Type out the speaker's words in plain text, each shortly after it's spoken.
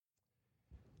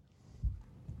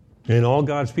And all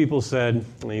God's people said,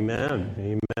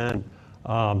 amen, amen.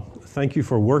 Thank you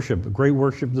for worship, great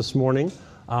worship this morning.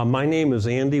 My name is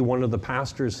Andy, one of the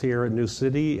pastors here at New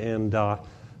City, and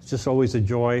it's just always a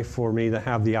joy for me to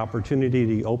have the opportunity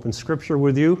to open Scripture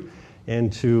with you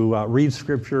and to read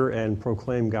Scripture and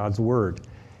proclaim God's Word.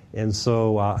 And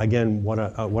so, again, what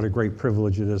a great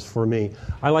privilege it is for me.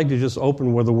 I like to just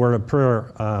open with a word of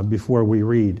prayer before we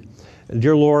read. And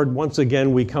dear Lord, once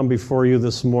again, we come before you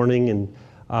this morning, and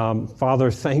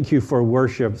Father, thank you for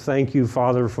worship. Thank you,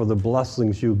 Father, for the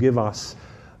blessings you give us.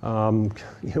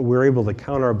 We're able to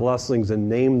count our blessings and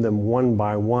name them one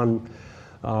by one.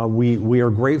 We are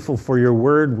grateful for your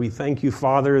word. We thank you,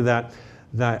 Father,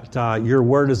 that your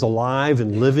word is alive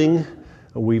and living.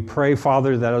 We pray,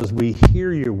 Father, that as we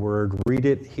hear your word, read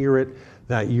it, hear it,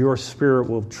 that your Spirit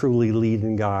will truly lead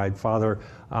and guide. Father,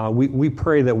 we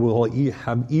pray that we'll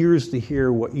have ears to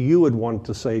hear what you would want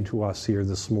to say to us here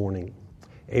this morning.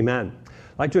 Amen.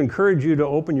 I'd like to encourage you to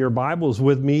open your Bibles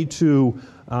with me to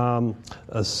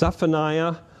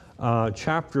Zephaniah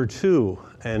chapter 2.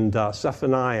 And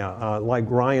Zephaniah, like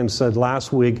Ryan said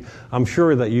last week, I'm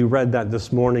sure that you read that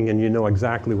this morning and you know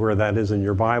exactly where that is in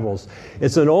your Bibles.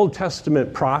 It's an Old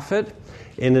Testament prophet,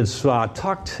 and it's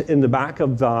tucked in the back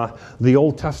of the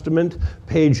Old Testament,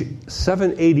 page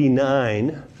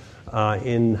 789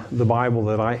 in the Bible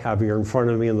that I have here in front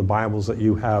of me and the Bibles that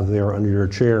you have there under your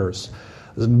chairs.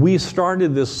 We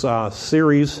started this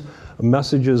series of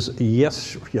messages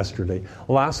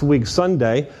last week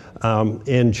Sunday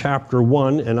in chapter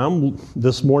 1, and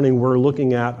this morning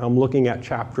I'm looking at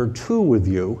chapter 2 with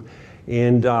you.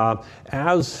 And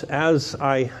as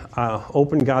I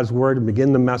open God's Word and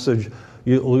begin the message,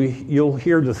 you'll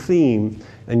hear the theme,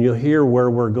 and you'll hear where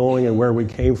we're going and where we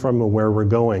came from and where we're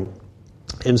going.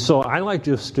 And so I like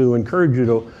just to encourage you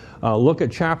to look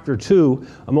at chapter 2.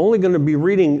 I'm only going to be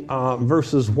reading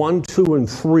verses 1, 2, and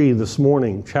 3 this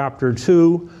morning. Chapter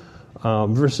 2,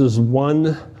 verses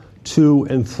 1, 2,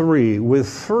 and 3, with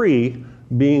 3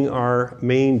 being our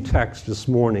main text this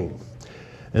morning.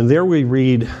 And there we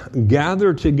read,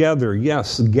 "Gather together,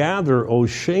 yes, gather, O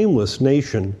shameless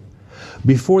nation,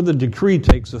 before the decree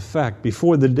takes effect,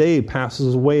 before the day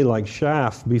passes away like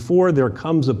chaff, before there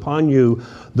comes upon you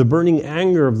the burning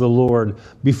anger of the Lord,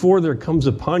 before there comes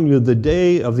upon you the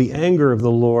day of the anger of the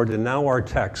Lord." And now our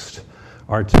text,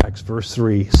 verse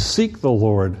 3, "Seek the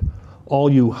Lord,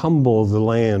 all you humble of the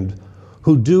land,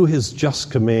 who do his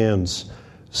just commands.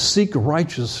 Seek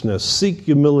righteousness, seek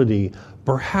humility,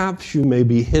 perhaps you may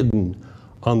be hidden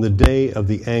on the day of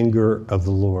the anger of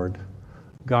the Lord."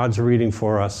 God's reading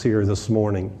for us here this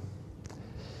morning.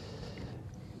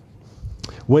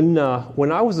 When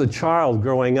I was a child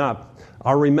growing up,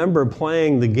 I remember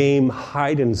playing the game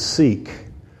hide and seek.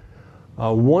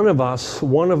 One of us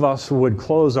would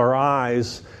close our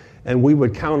eyes, and we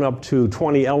would count up to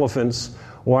 20 elephants,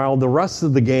 while the rest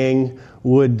of the gang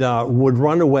would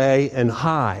run away and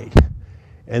hide.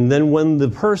 And then when the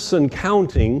person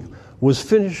counting was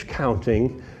finished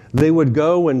counting, they would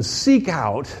go and seek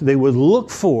out, they would look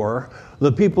for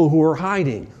the people who were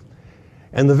hiding.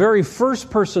 And the very first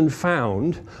person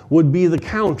found would be the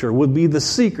counter, would be the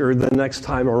seeker the next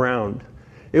time around.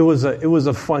 It was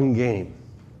a fun game.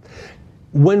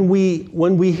 When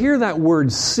we hear that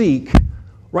word seek,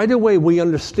 right away we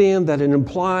understand that it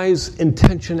implies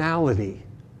intentionality.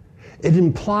 It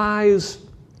implies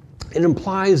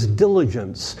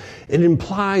diligence. It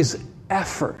implies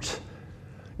effort.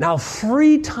 Now,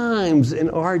 3 times in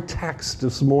our text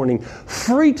this morning,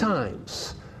 3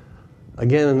 times,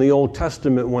 again in the Old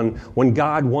Testament when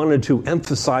God wanted to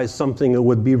emphasize something, it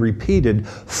would be repeated.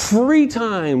 3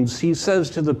 times he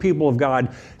says to the people of God,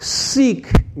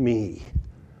 "Seek me,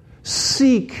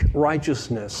 seek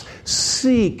righteousness,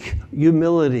 seek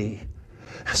humility."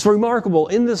 It's remarkable.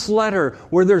 In this letter,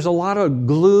 where there's a lot of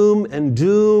gloom and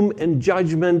doom and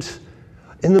judgment,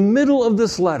 in the middle of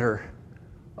this letter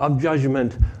of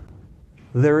judgment,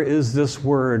 there is this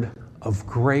word of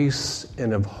grace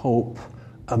and of hope.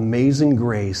 Amazing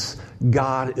grace.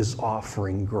 God is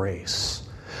offering grace.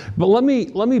 But let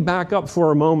me back up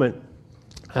for a moment.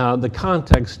 The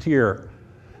context here.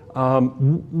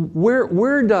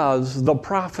 Where does the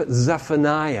prophet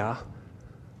Zephaniah,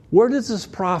 where does this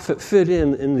prophet fit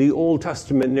in the Old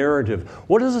Testament narrative?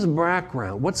 What is his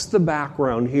background? What's the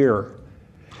background here?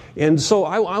 And so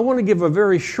I want to give a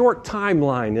very short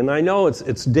timeline, and I know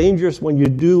it's dangerous when you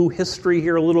do history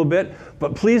here a little bit,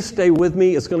 but please stay with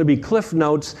me. It's going to be Cliff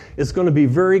Notes. It's going to be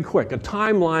very quick, a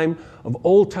timeline of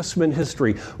Old Testament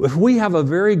history. If we have a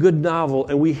very good novel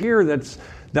and we hear that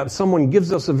that someone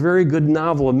gives us a very good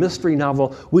novel, a mystery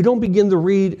novel, we don't begin to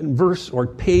read in verse or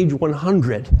page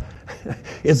 100.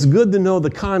 It's good to know the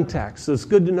context. It's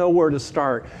good to know where to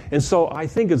start. And so I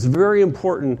think it's very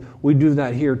important we do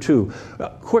that here too.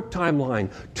 Quick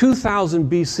timeline. 2000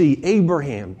 BC,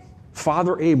 Abraham,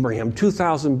 Father Abraham,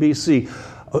 2000 BC.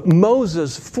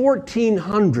 Moses,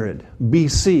 1400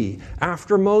 BC.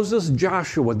 After Moses,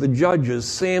 Joshua, the judges,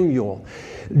 Samuel.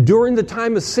 During the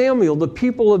time of Samuel, the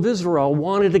people of Israel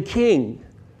wanted a king.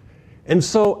 And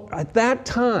so at that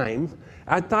time,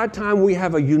 we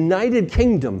have a united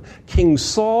kingdom. King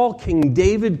Saul, King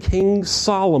David, King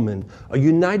Solomon. A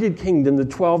united kingdom, the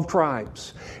 12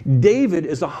 tribes. David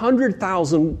is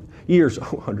 100,000 years.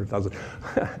 Oh, 100,000.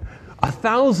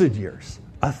 1,000 years.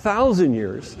 1,000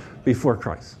 years before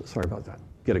Christ. Sorry about that.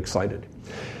 Get excited.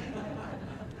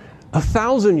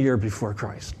 1,000 years before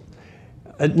Christ.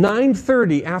 At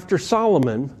 930 after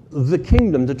Solomon, the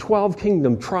kingdom, the 12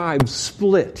 kingdom tribes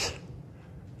split.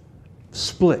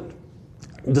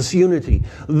 Disunity.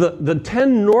 The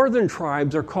 10 northern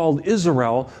tribes are called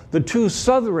Israel. The 2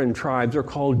 southern tribes are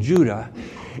called Judah.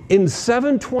 In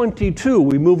 722,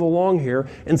 we move along here,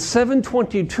 in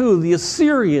 722, the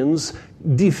Assyrians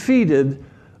defeated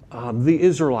the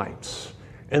Israelites,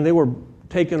 and they were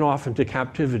taken off into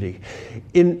captivity.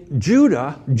 In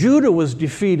Judah was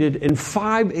defeated in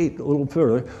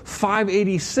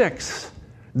 586.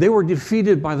 They were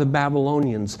defeated by the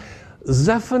Babylonians.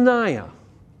 Zephaniah,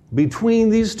 between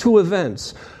these two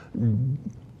events,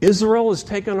 Israel is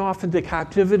taken off into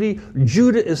captivity.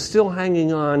 Judah is still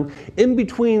hanging on. In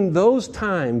between those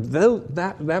times,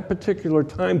 that particular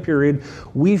time period,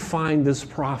 we find this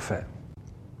prophet.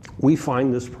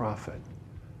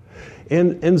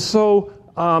 And so,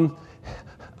 I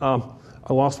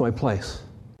lost my place.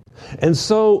 And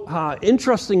so,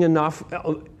 interesting enough,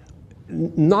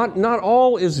 not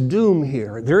all is doom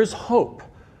here. There is hope.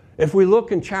 If we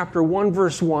look in chapter 1,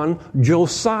 verse 1,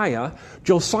 Josiah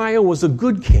was a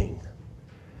good king.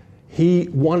 He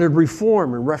wanted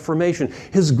reform and reformation.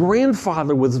 His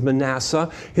grandfather was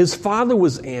Manasseh. His father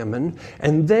was Ammon.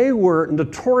 And they were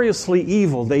notoriously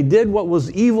evil. They did what was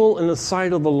evil in the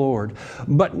sight of the Lord.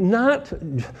 But not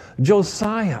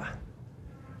Josiah.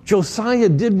 Josiah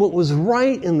did what was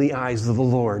right in the eyes of the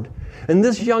Lord. And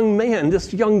this young man,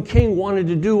 this young king wanted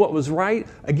to do what was right.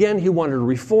 Again, he wanted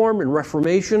reform and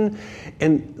reformation.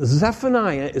 And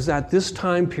Zephaniah is at this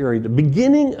time period, the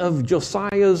beginning of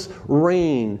Josiah's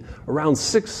reign, around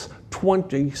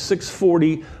 620,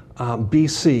 640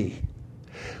 BC.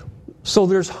 So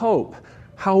there's hope.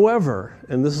 However,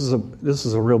 and this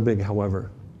is a real big however.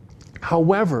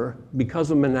 However, because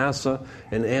of Manasseh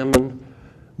and Ammon,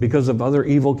 because of other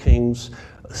evil kings,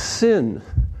 sin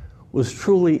was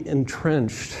truly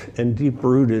entrenched and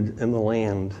deep-rooted in the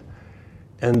land.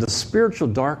 And the spiritual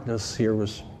darkness here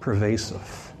was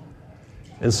pervasive.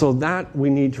 And so that we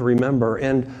need to remember.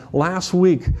 And last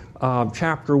week,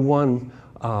 chapter 1,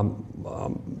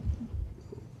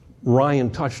 Ryan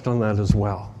touched on that as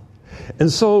well.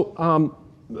 And so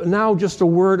now just a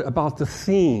word about the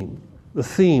theme. The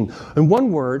theme. In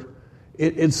one word,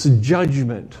 it's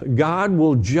judgment. God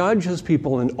will judge his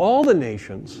people in all the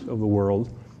nations of the world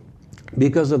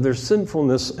because of their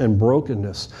sinfulness and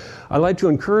brokenness. I'd like to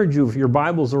encourage you, if your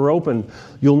Bibles are open,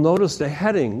 you'll notice the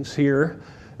headings here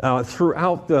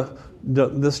throughout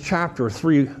this chapter,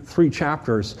 three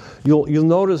chapters. You'll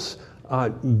notice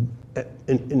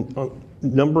in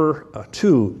number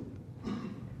 2,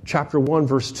 chapter 1,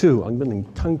 verse 2. I'm getting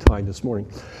tongue-tied this morning.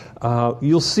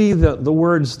 You'll see the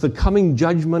words, the coming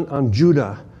judgment on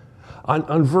Judah.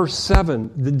 On verse 7,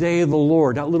 the day of the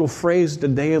Lord, that little phrase, the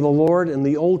day of the Lord, in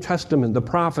the Old Testament, the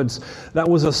prophets, that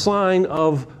was a sign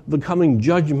of the coming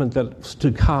judgment that's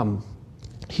to come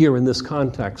here in this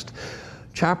context.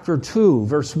 Chapter 2,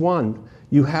 verse 1,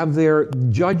 you have there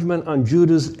judgment on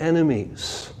Judah's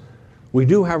enemies. We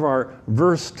do have our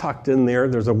verse tucked in there.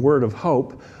 There's a word of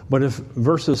hope. But if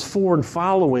verses 4 and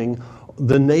following,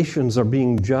 the nations are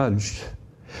being judged.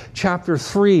 Chapter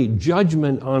 3,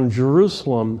 judgment on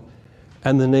Jerusalem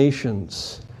and the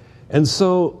nations. And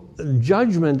so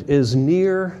judgment is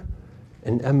near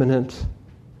and imminent.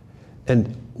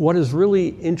 And what is really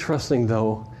interesting,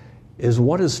 though, is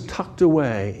what is tucked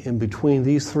away in between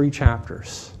these 3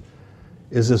 chapters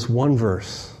is this one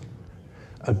verse,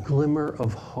 a glimmer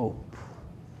of hope.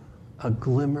 A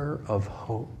glimmer of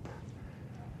hope.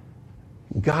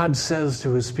 God says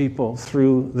to his people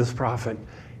through this prophet,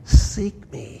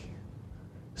 seek me.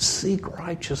 Seek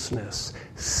righteousness.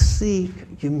 Seek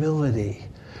humility.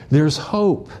 There's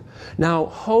hope. Now,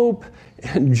 hope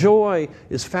and joy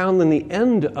is found in the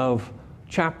end of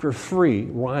chapter 3.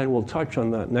 Ryan will touch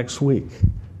on that next week.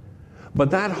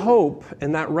 But that hope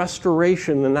and that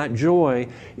restoration and that joy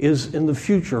is in the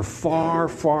future, far,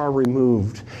 far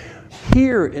removed.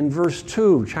 Here in verse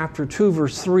 2, chapter 2,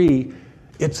 verse 3,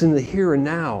 it's in the here and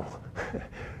now.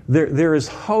 There is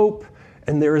hope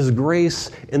and there is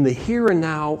grace in the here and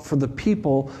now for the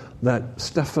people that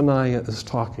Zephaniah is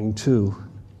talking to.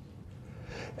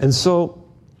 And so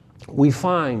we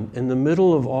find in the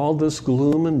middle of all this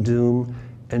gloom and doom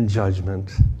and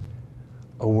judgment,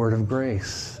 a word of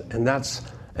grace. And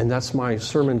that's my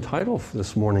sermon title for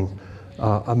this morning,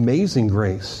 Amazing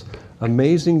Grace.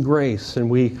 Amazing Grace. And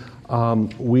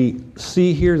we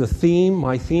see here the theme.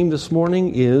 My theme this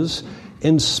morning is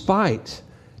in spite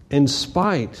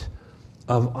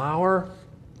of our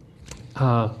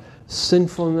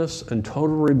sinfulness and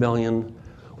total rebellion,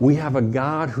 we have a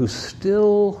God who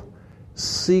still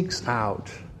seeks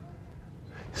out,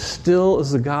 still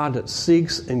is a God that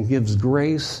seeks and gives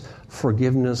grace,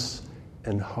 forgiveness,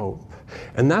 and hope.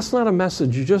 And that's not a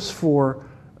message just for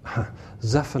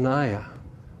Zephaniah,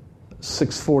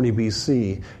 640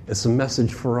 BC. It's a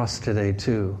message for us today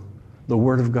too. The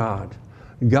Word of God.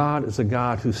 God is a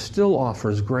God who still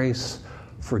offers grace,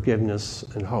 forgiveness,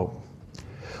 and hope.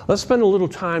 Let's spend a little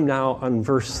time now on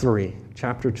verse 3,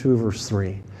 chapter 2, verse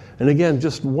 3. And again,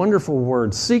 just wonderful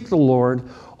words. Seek the Lord,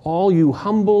 all you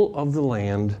humble of the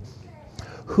land,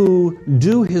 who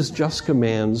do his just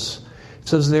commands. It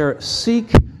says there,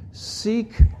 seek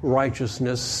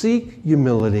righteousness, seek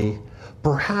humility.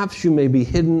 Perhaps you may be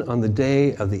hidden on the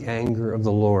day of the anger of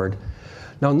the Lord.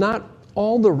 Now, not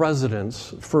all the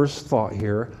residents, first thought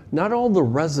here, not all the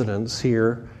residents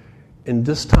here in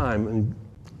this time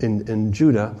in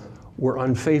Judah were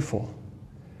unfaithful.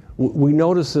 We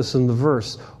notice this in the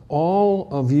verse. All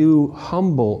of you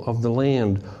humble of the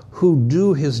land who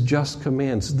do his just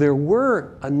commands. There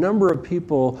were a number of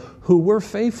people who were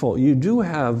faithful. You do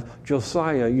have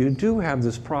Josiah. You do have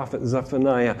this prophet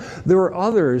Zephaniah. There are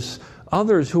others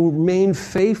who remain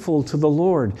faithful to the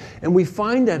Lord. And we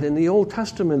find that in the Old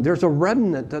Testament. There's a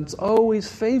remnant that's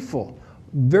always faithful.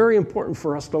 Very important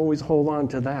for us to always hold on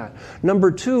to that.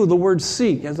 Number 2, the word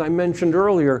seek. As I mentioned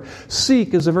earlier,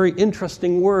 seek is a very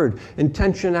interesting word.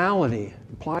 Intentionality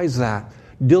implies that.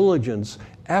 Diligence,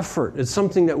 effort. It's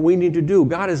something that we need to do.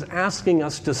 God is asking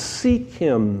us to seek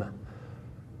him.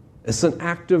 It's an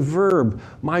active verb.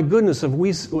 My goodness,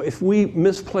 if we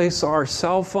misplace our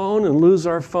cell phone and lose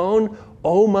our phone,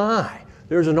 oh my,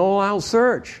 there's an all-out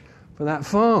search for that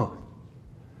phone.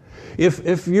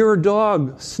 If your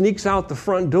dog sneaks out the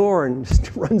front door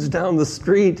and runs down the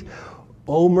street,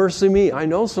 oh mercy me, I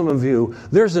know some of you,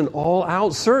 there's an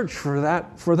all-out search for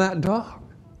that dog.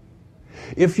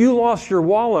 If you lost your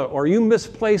wallet or you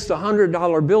misplaced a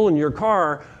 $100 bill in your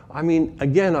car, I mean,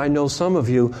 again, I know some of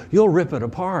you, you'll rip it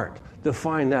apart to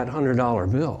find that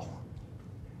 $100 bill.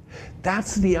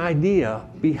 That's the idea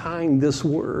behind this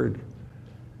word.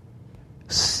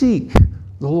 Seek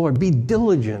the Lord. Be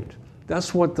diligent.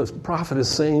 That's what the prophet is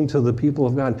saying to the people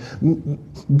of God.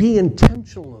 Be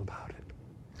intentional about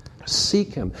it.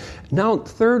 Seek him. Now,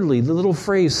 thirdly, the little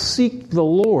phrase, seek the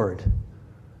Lord.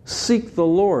 Seek the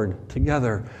Lord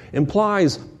together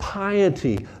implies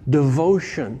piety,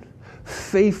 devotion,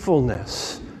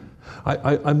 faithfulness.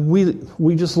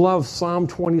 We just love Psalm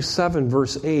 27,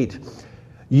 verse 8.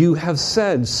 You have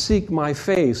said, seek my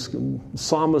face. The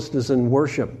psalmist is in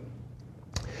worship.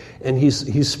 And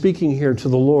he's speaking here to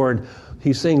the Lord.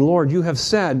 He's saying, Lord, you have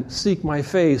said, seek my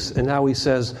face. And now he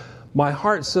says, my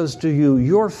heart says to you,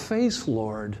 your face,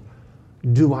 Lord,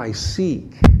 do I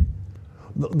seek.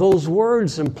 Those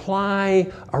words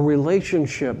imply a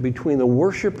relationship between the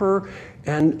worshiper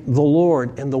and the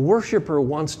Lord. And the worshiper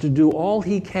wants to do all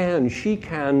he can, she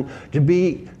can, to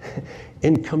be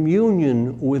in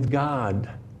communion with God.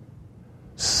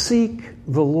 Seek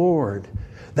the Lord.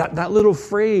 That little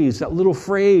phrase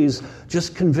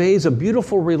just conveys a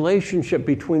beautiful relationship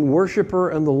between worshiper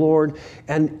and the Lord,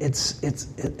 and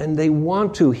and they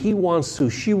want to, he wants to,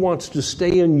 she wants to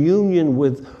stay in union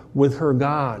with her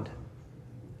God.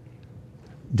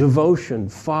 Devotion,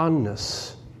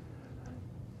 fondness,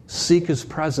 seek his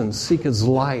presence, seek his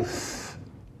life.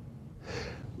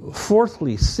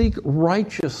 Fourthly, seek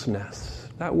righteousness.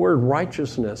 That word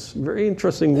righteousness, very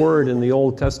interesting word in the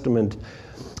Old Testament.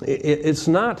 It's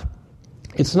not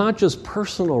just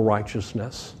personal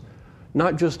righteousness,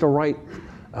 not just a right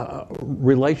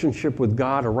relationship with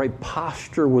God, a right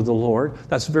posture with the Lord.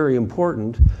 That's very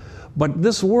important. But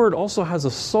this word also has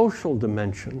a social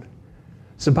dimension.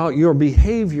 It's about your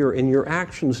behavior and your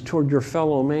actions toward your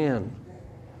fellow man.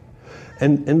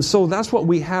 And so that's what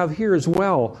we have here as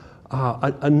well.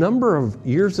 A number of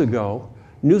years ago,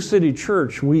 New City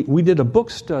Church, we did a book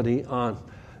study on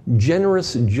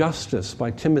Generous Justice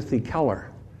by Timothy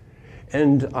Keller.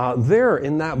 And there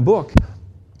in that book,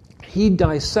 he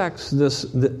dissects this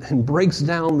and breaks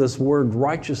down this word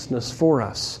righteousness for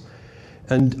us.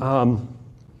 And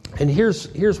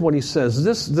here's what he says.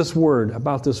 This word,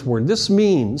 about this word, this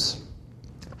means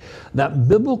that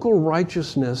biblical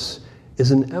righteousness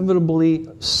is inevitably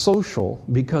social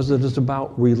because it is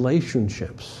about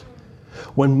relationships.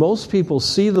 When most people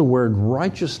see the word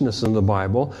righteousness in the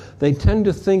Bible, they tend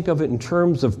to think of it in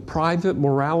terms of private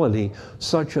morality,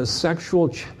 such as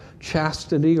sexual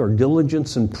chastity or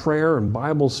diligence in prayer and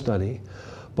Bible study.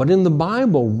 But in the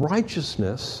Bible,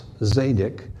 righteousness,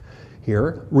 Zadok,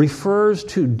 here, refers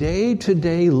to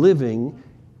day-to-day living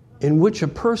in which a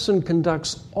person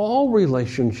conducts all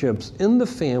relationships in the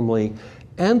family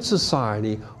and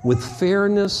society with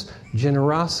fairness,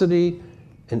 generosity,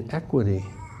 and equity.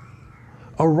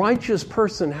 A righteous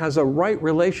person has a right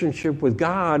relationship with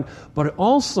God, but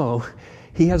also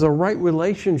he has a right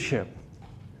relationship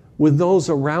with those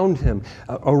around him.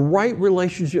 A right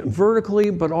relationship vertically,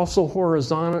 but also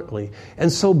horizontally.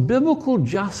 And so biblical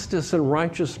justice and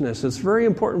righteousness, it's very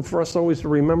important for us always to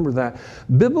remember that.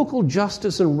 Biblical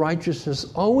justice and righteousness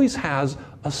always has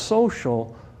a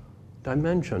social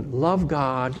dimension. Love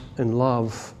God and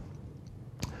love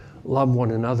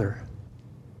one another.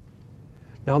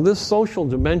 Now, this social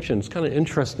dimension is kind of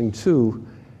interesting, too,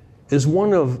 is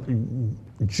one of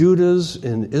Judah's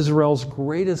and Israel's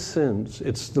greatest sins.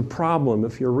 It's the problem,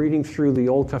 if you're reading through the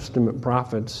Old Testament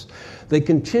prophets. They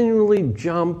continually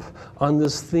jump on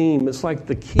this theme. It's like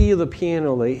the key of the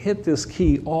piano. They hit this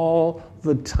key all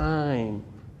the time.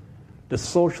 The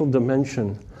social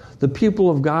dimension. The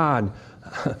people of God,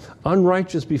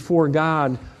 unrighteous before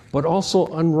God, but also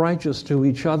unrighteous to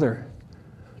each other.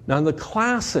 Now, the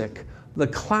classic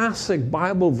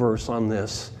Bible verse on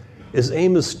this is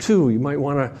Amos 2. You might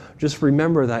want to just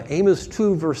remember that. Amos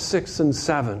 2, verse 6 and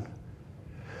 7.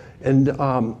 And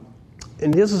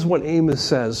this is what Amos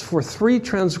says. For 3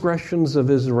 transgressions of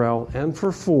Israel, and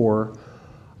for 4,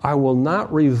 I will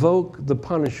not revoke the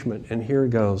punishment. And here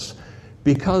it goes.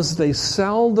 Because they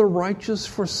sell the righteous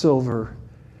for silver,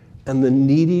 and the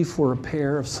needy for a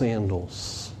pair of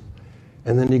sandals.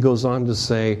 And then he goes on to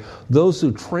say, those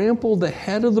who trample the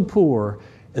head of the poor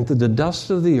into the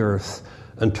dust of the earth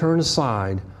and turn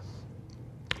aside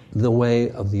the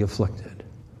way of the afflicted.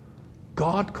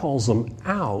 God calls them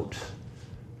out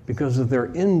because of their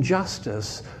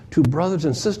injustice to brothers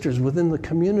and sisters within the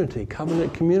community,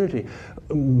 covenant community,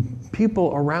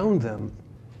 people around them.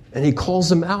 And he calls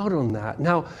them out on that.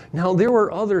 Now there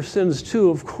were other sins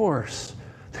too, of course.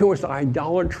 There was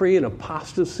idolatry and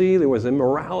apostasy. There was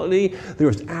immorality. There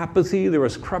was apathy. There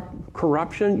was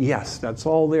corruption. Yes, that's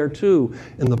all there too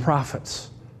in the prophets.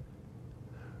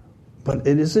 But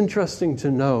it is interesting to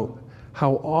note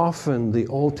how often the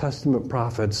Old Testament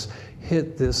prophets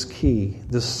hit this key,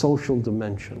 this social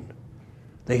dimension.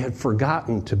 They had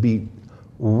forgotten to be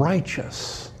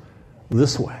righteous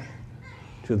this way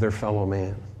to their fellow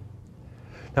man.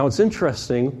 Now, it's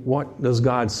interesting, what does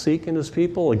God seek in his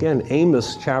people? Again,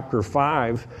 Amos chapter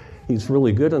 5, he's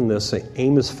really good on this.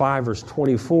 Amos 5, verse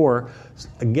 24,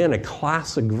 again, a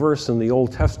classic verse in the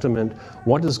Old Testament.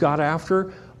 What is God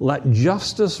after? Let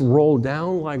justice roll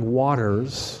down like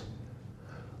waters,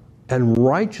 and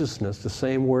righteousness, the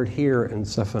same word here in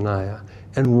Zephaniah,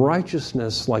 and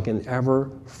righteousness like an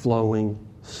ever-flowing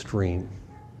stream.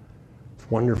 It's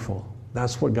wonderful.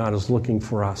 That's what God is looking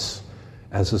for us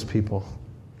as his people.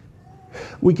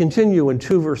 We continue in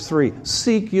 2 verse 3.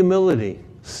 Seek humility.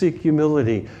 Seek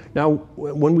humility. Now,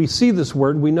 when we see this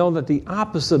word, we know that the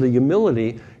opposite of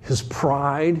humility is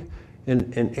pride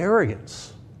and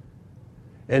arrogance.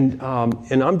 And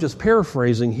I'm just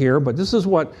paraphrasing here, but this is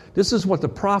what the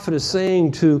prophet is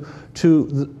saying to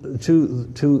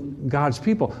God's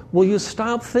people. Will you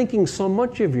stop thinking so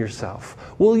much of yourself?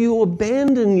 Will you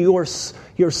abandon your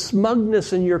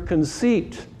smugness and your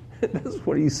conceit? That's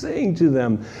what he's saying to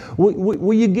them.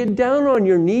 Will you get down on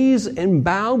your knees and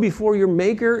bow before your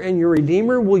Maker and your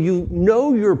Redeemer? Will you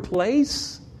know your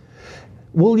place?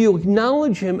 Will you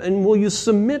acknowledge him, and will you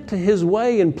submit to his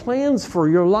way and plans for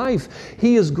your life?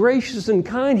 He is gracious and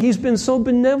kind. He's been so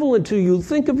benevolent to you.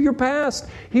 Think of your past.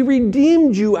 He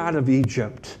redeemed you out of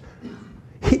Egypt.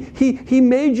 He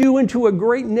made you into a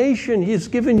great nation. He's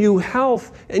given you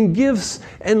health and gifts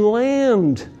and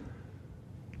land.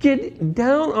 Get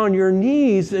down on your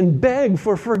knees and beg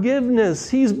for forgiveness.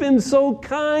 He's been so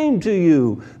kind to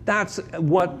you. That's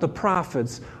what the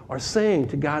prophets are saying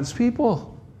to God's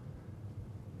people.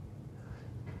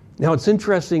 Now, it's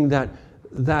interesting that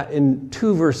that in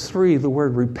 2 verse 3, the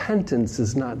word repentance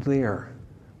is not there.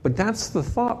 But that's the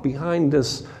thought behind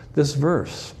this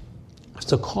verse.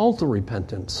 It's a call to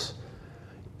repentance.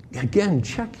 Again,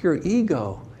 check your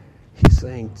ego, he's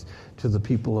saying to the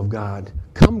people of God.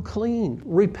 Come clean,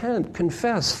 repent,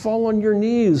 confess, fall on your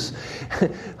knees,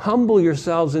 humble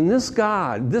yourselves in this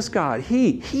God,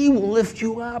 He will lift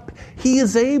you up. He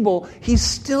is able, He's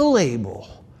still able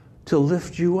to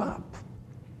lift you up.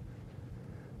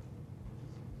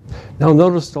 Now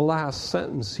notice the last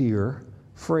sentence here,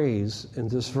 phrase in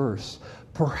this verse.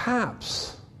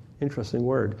 Perhaps, interesting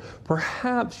word,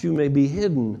 perhaps you may be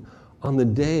hidden on the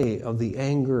day of the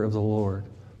anger of the Lord.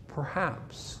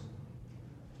 Perhaps.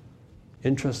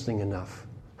 Interesting enough.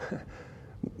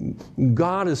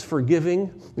 God is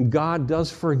forgiving. God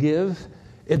does forgive.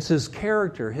 It's His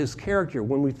character.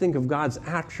 When we think of God's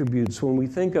attributes, when we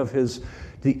think of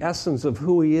the essence of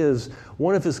who He is,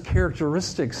 one of His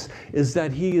characteristics is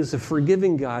that He is a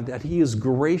forgiving God, that He is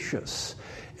gracious.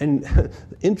 And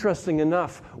interesting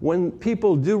enough, when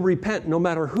people do repent, no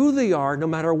matter who they are, no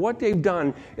matter what they've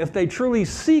done, if they truly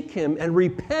seek Him and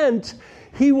repent,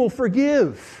 He will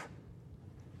forgive.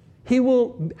 He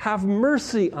will have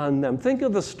mercy on them. Think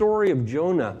of the story of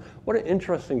Jonah. What an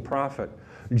interesting prophet.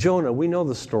 Jonah, we know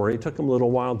the story. It took him a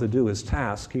little while to do his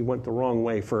task. He went the wrong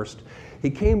way first. He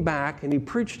came back and he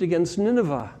preached against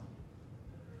Nineveh.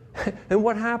 And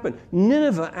what happened?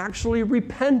 Nineveh actually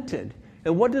repented.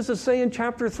 And what does it say in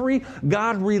chapter 3?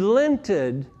 God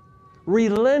relented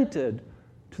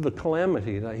to the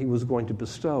calamity that He was going to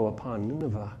bestow upon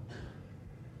Nineveh.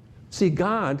 See,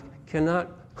 God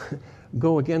cannot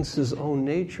go against His own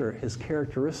nature, His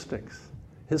characteristics,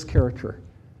 His character.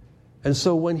 And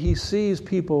so when He sees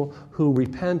people who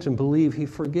repent and believe, He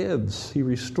forgives, He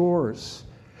restores.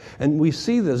 And we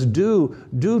see this due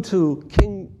to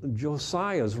King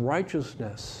Josiah's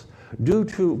righteousness, due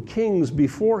to kings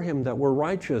before him that were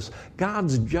righteous.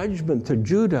 God's judgment to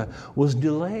Judah was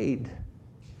delayed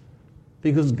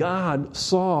because God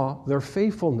saw their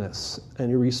faithfulness and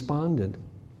He responded.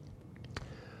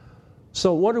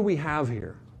 So what do we have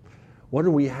here? What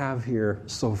do we have here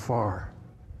so far?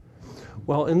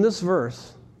 Well, in this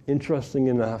verse, interesting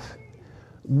enough,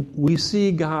 we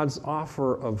see God's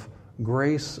offer of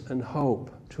grace and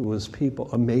hope to His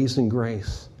people, amazing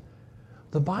grace.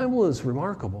 The Bible is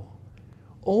remarkable.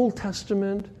 Old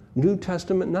Testament, New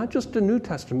Testament, not just the New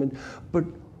Testament, but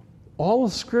all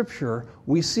of Scripture,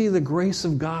 we see the grace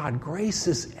of God. Grace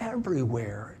is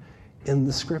everywhere in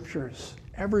the Scriptures.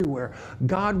 Everywhere.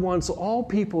 God wants all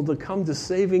people to come to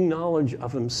saving knowledge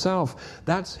of Himself.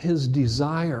 That's His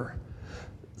desire.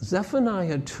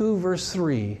 Zephaniah 2 verse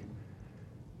 3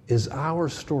 is our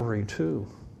story too.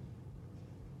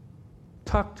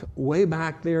 Tucked way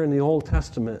back there in the Old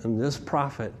Testament, in this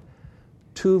prophet,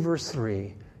 2 verse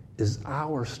 3 is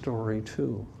our story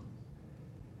too.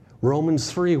 Romans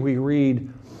 3 we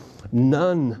read,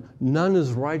 None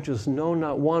is righteous, no,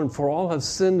 not one. For all have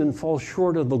sinned and fall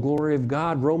short of the glory of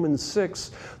God. Romans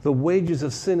 6, the wages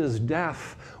of sin is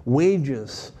death.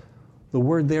 Wages, the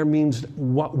word there means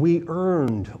what we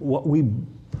earned, what we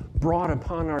brought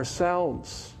upon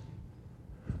ourselves.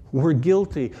 We're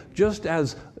guilty. Just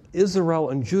as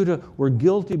Israel and Judah were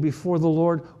guilty before the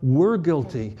Lord, we're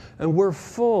guilty. And we're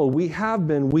full. We have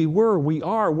been, we were, we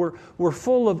are. We're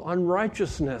full of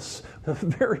unrighteousness.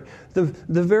 The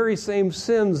very same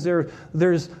sins.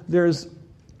 There's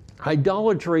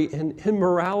idolatry and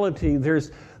immorality.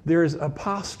 There's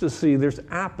apostasy. There's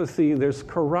apathy. There's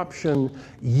corruption.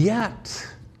 Yet,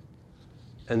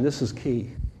 and this is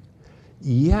key,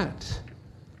 yet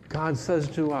God says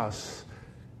to us,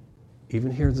 even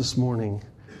here this morning,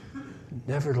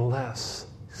 nevertheless,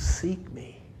 seek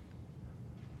me.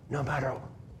 No matter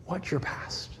what your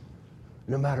past,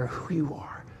 no matter who you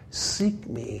are, seek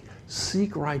me,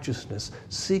 seek righteousness,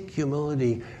 seek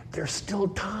humility. There's still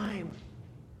time.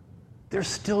 There's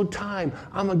still time.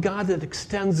 I'm a God that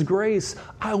extends grace.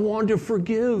 I want to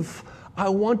forgive. I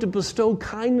want to bestow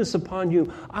kindness upon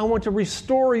you. I want to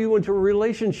restore you into a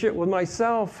relationship with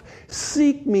myself.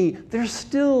 Seek me. There's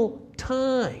still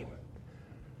time.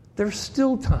 There's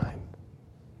still time.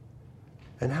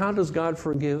 And how does God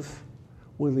forgive?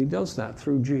 Well, He does that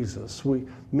through Jesus.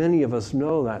 Many of us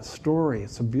know that story.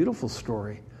 It's a beautiful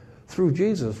story. Through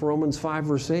Jesus, Romans 5,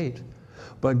 verse 8.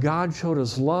 But God showed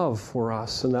His love for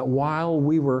us, and that while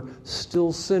we were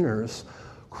still sinners,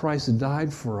 Christ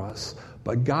died for us.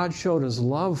 But God showed His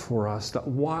love for us, that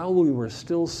while we were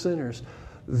still sinners,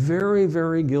 very,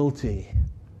 very guilty,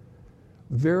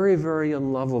 very, very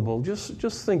unlovable.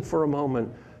 Just think for a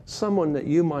moment, someone that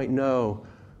you might know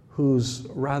who's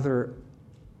rather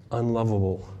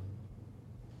unlovable.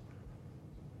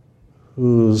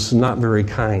 who's not very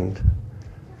kind,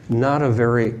 not a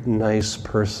very nice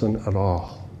person at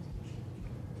all.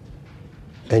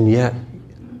 And yet,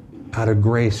 out of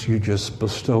grace, you just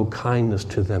bestow kindness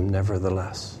to them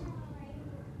nevertheless.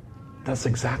 That's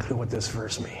exactly what this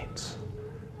verse means.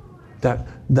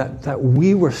 That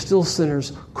we were still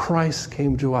sinners, Christ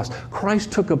came to us.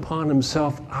 Christ took upon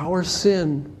himself our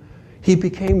sin. He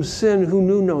became sin who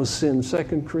knew no sin,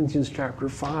 2 Corinthians chapter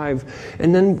 5.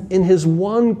 And then in his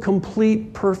one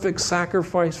complete, perfect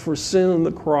sacrifice for sin on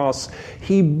the cross,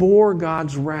 he bore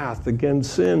God's wrath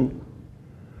against sin.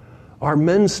 Our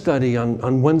men's study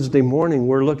on Wednesday morning,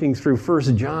 we're looking through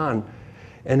 1 John.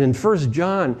 And in 1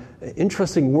 John, an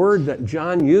interesting word that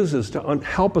John uses to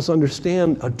help us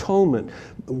understand atonement.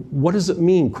 What does it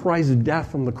mean, Christ's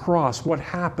death on the cross? What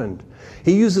happened?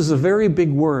 He uses a very big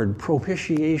word,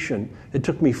 propitiation. It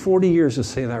took me 40 years to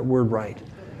say that word right.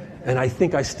 And I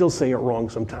think I still say it wrong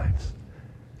sometimes.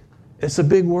 It's a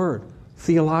big word,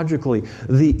 theologically.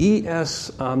 The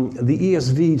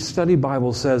ESV Study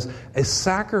Bible says, a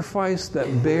sacrifice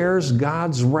that bears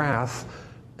God's wrath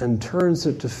and turns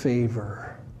it to favor.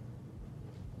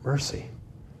 Mercy.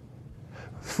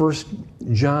 1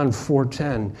 John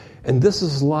 4:10, and this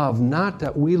is love, not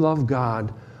that we love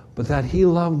God, but that he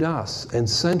loved us and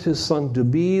sent his Son to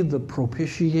be the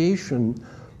propitiation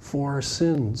for our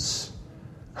sins.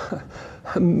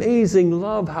 Amazing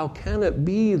love. How can it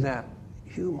be that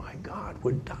you, my God,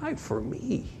 would die for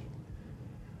me?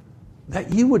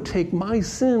 That you would take my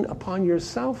sin upon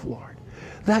yourself, Lord.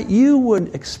 That you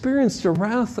would experience the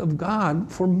wrath of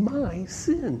God for my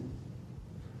sin.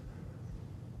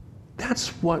 That's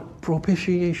what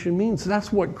propitiation means.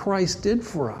 That's what Christ did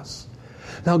for us.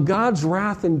 Now, God's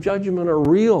wrath and judgment are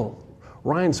real.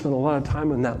 Ryan spent a lot of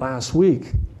time on that last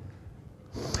week.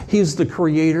 He's the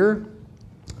creator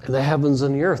of the heavens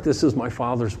and the earth. This is my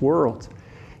Father's world.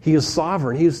 He is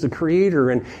sovereign. He is the creator,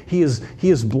 and he is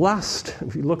blessed.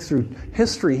 If you look through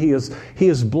history, he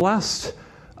is blessed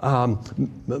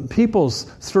peoples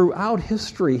throughout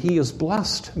history. He is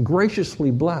blessed, graciously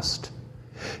blessed.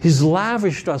 He's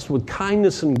lavished us with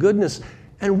kindness and goodness,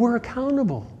 and we're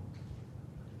accountable.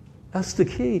 That's the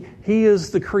key. He is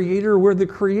the creator, we're the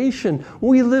creation.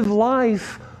 We live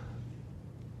life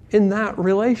in that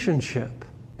relationship.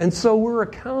 And so we're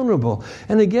accountable.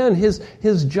 And again, his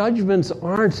judgments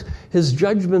aren't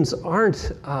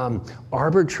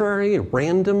arbitrary,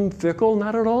 random, fickle,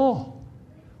 not at all.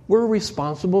 We're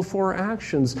responsible for our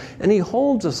actions, and he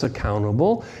holds us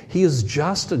accountable. He is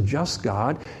just, a just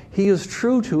God. He is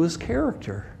true to his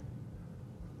character.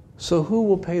 So who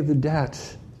will pay the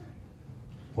debt?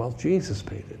 Well, Jesus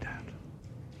paid the debt.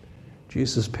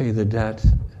 Jesus paid the debt,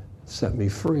 set me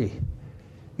free.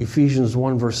 Ephesians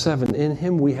 1 verse 7, in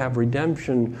him we have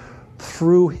redemption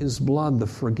through his blood, the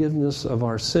forgiveness of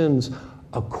our sins,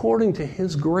 according to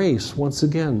his grace. Once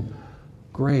again,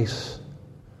 grace.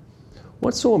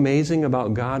 What's so amazing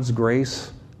about God's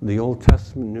grace, the Old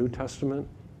Testament, New Testament?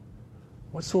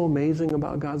 What's so amazing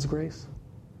about God's grace?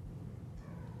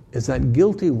 Is that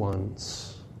guilty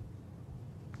ones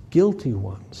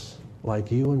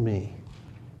like you and me,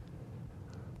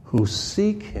 who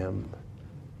seek him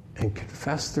and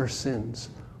confess their sins,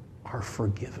 are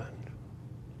forgiven.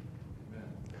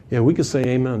 Yeah, we could say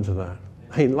amen to that.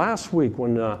 Hey, last week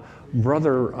when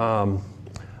Brother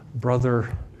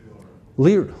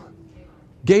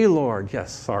Gaylord,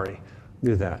 yes, sorry,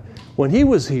 knew that. When he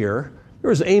was here, there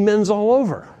was amens all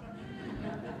over.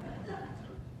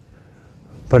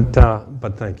 But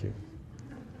thank you.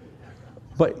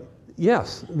 But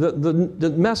yes,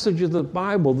 the message of the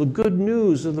Bible, the good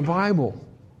news of the Bible,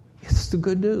 it's the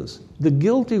good news. The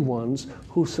guilty ones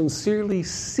who sincerely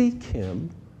seek him,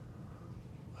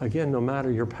 again, no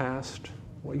matter your past,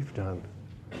 what you've done,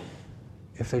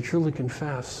 if they truly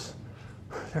confess,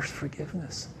 there's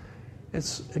forgiveness.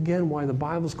 It's, again, why the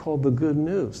Bible's called the good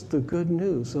news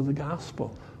of the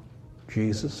gospel.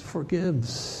 Jesus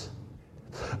forgives.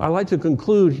 I'd like to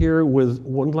conclude here with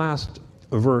one last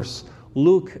verse,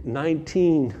 Luke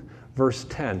 19, verse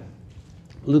 10.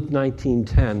 Luke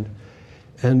 19:10.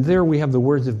 And there we have the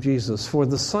words of Jesus. For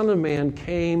the Son of Man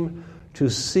came to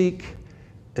seek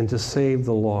and to save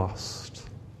the lost.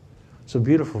 It's a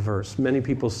beautiful verse. Many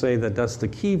people say that that's the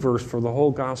key verse for the whole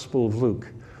Gospel of Luke.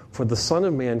 For the Son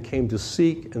of Man came to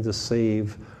seek and to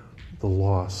save the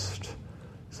lost.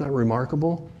 Is that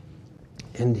remarkable?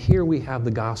 And here we have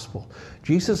the gospel.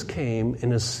 Jesus came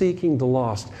and is seeking the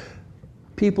lost.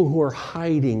 People who are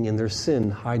hiding in their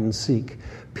sin, hide and seek.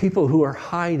 People who are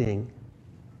hiding.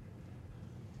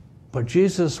 But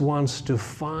Jesus wants to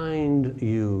find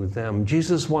them.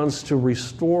 Jesus wants to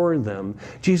restore them.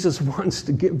 Jesus wants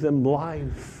to give them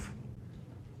life.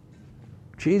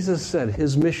 Jesus said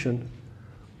his mission,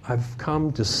 I've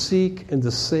come to seek and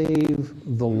to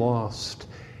save the lost.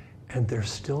 And there's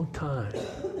still time.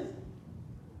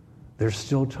 There's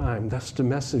still time. That's the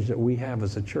message that we have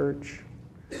as a church.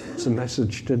 It's a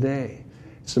message today.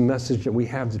 It's a message that we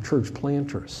have to church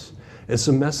planters. It's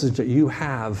a message that you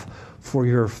have for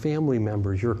your family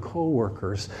members, your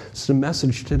co-workers. It's a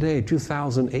message today,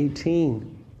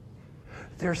 2018.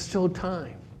 There's still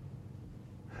time.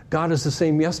 God is the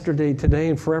same yesterday, today,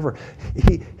 and forever.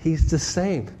 He's the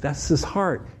same. That's his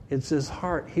heart. It's his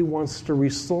heart. He wants to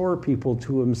restore people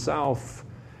to himself.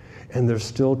 And there's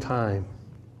still time.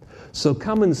 So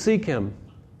come and seek him.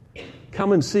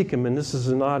 Come and seek him. And this is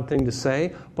an odd thing to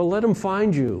say, but let him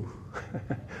find you.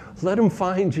 Let him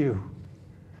find you.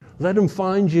 Let him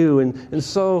find you. And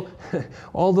so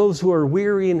all those who are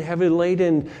weary and heavy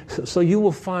laden, so you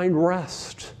will find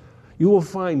rest. You will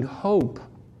find hope.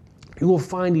 You will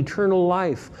find eternal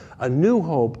life, a new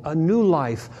hope, a new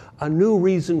life, a new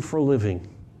reason for living.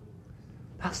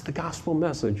 That's the gospel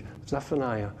message,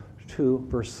 Zephaniah 2,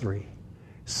 verse 3.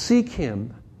 Seek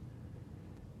him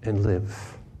and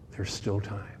live. There's still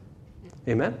time.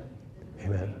 Amen?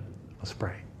 Amen. Let's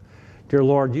pray. Dear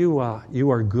Lord, you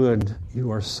are good.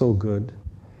 You are so good.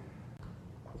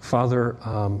 Father,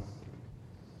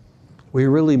 we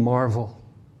really marvel.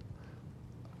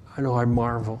 I know I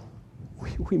marvel.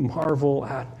 We marvel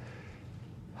at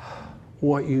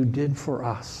what you did for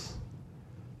us.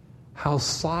 How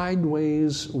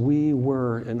sideways we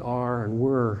were and are and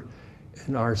were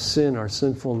in our sin, our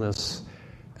sinfulness,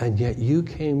 and yet you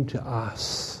came to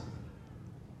us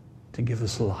to give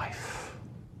us life.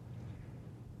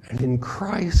 And in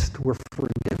Christ we're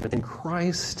forgiven. In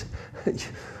Christ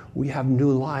we have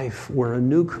new life. We're a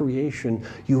new creation.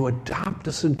 You adopt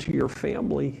us into your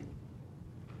family.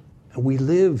 And we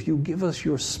live. You give us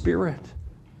your Spirit.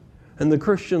 And the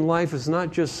Christian life is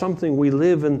not just something we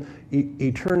live in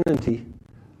eternity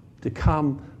to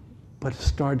come, but it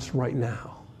starts right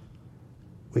now.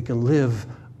 We can live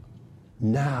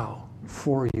now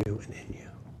for you and in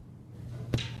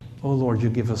you. Oh Lord, you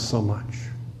give us so much.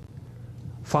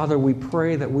 Father, we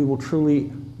pray that we will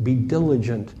truly be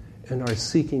diligent in our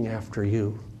seeking after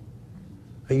you.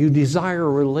 You desire a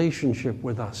relationship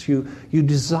with us. You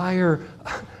desire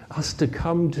us to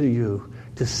come to you,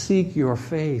 to seek your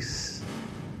face,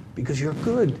 because you're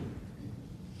good.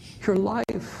 Your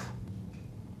life.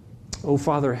 Oh,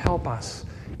 Father, help us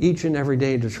each and every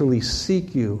day to truly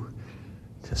seek you,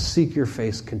 to seek your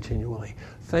face continually.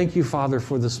 Thank you, Father,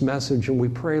 for this message, and we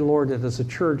pray, Lord, that as a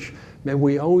church, may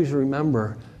we always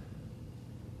remember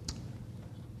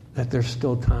that there's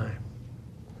still time.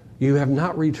 You have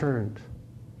not returned.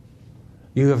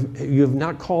 You have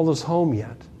not called us home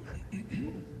yet.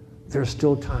 There's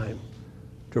still time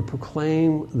to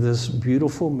proclaim this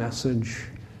beautiful message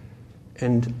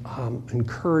and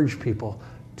encourage people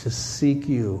to seek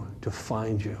you, to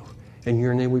find you. In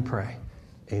your name we pray.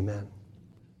 Amen.